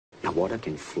Now water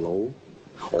can flow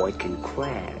or it can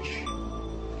crash.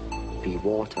 Be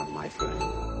water, my friend.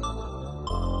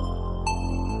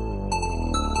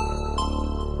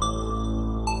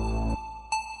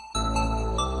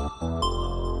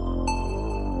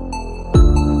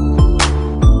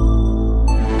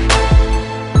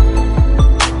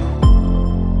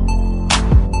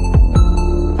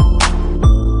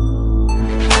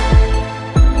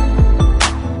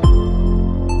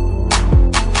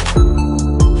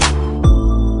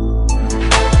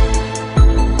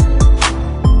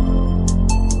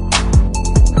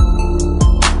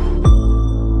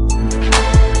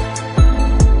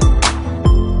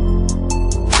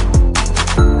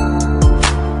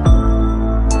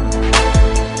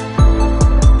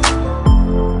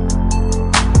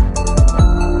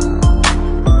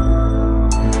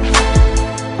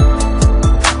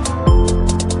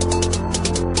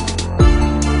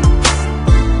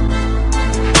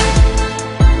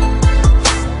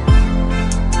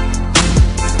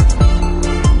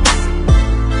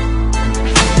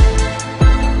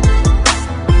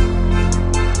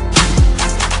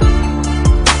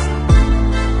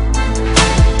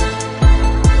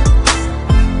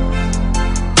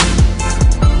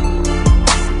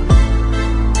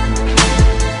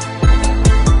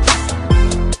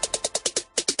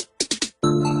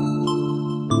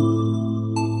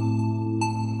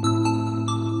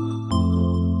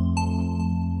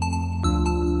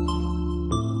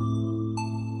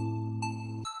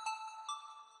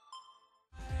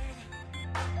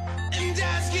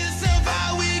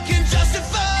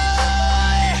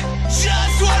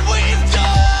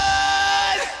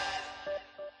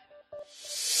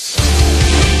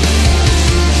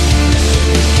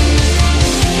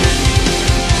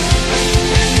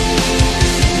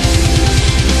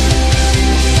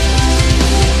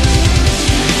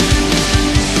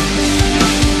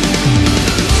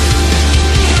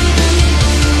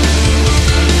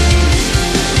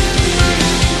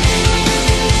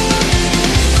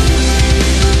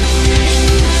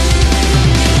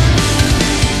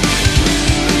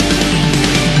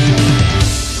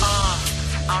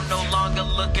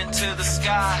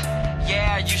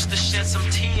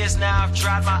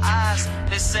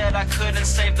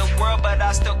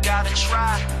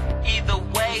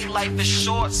 Life is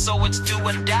short, so it's do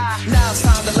or die. Now it's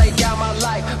time to lay down my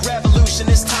life. Revolution,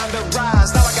 it's time to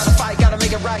rise. Now I gotta fight, gotta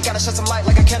make it right. Gotta shed some light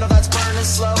like a candle that's burning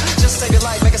slow. Just save your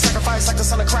life, make a sacrifice like the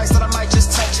Son of Christ, that I might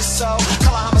just touch your soul.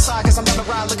 Call a homicide, cause I'm down the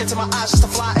ride. Look into my eyes, just to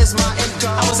fly is my end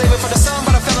goal. I was aiming for the sun,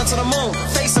 but I fell into the moon.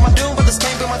 Facing my doom, but this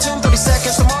came through my tomb. 30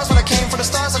 seconds to Mars, when I came for the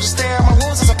stars. I just stare at my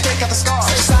wounds as I pick at the scars.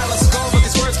 Say silence is gold, but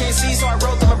these words can't see, so I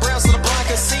wrote them in braille so the blind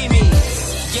could see me.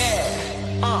 Yeah,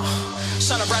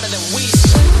 shining brighter than we.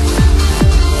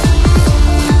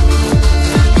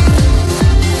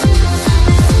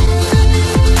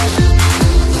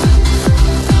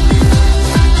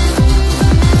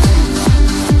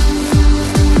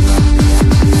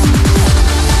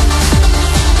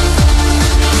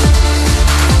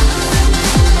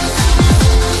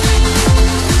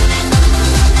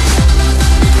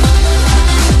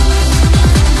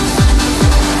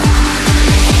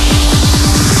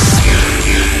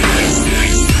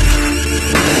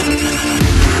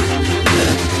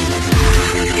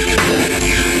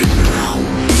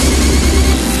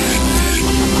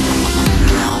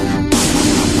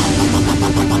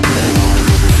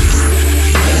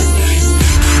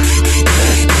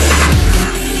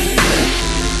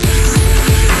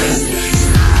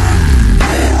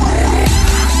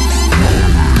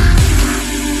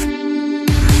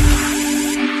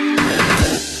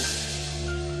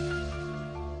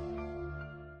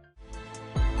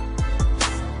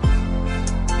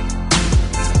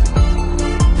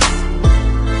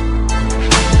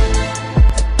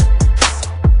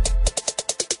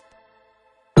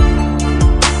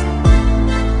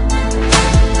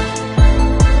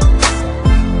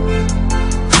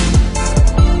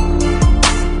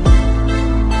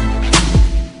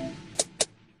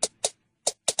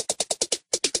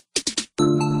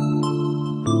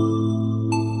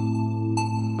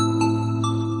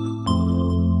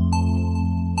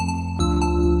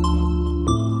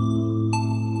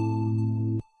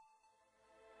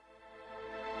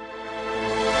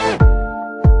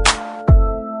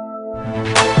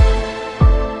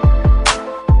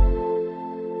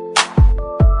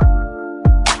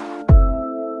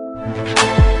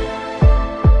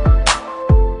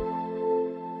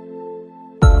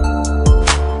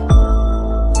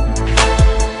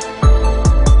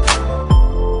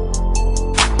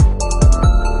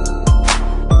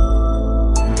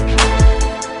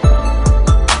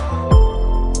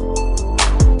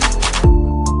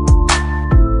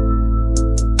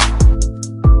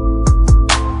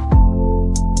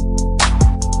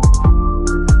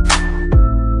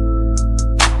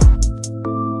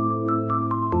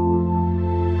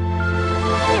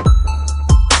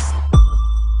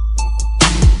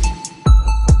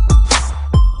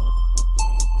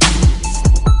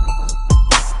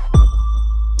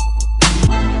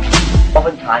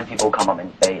 time people come up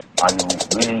and say, are you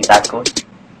really that good?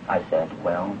 I said,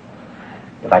 well,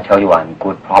 if I tell you I'm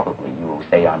good, probably you will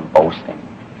say I'm boasting.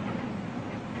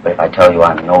 But if I tell you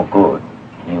I'm no good,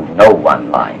 you know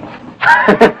I'm lying.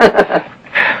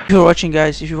 If you're watching,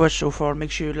 guys, if you watched so far,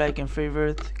 make sure you like and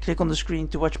favorite. Click on the screen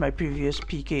to watch my previous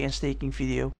PK and staking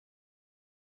video.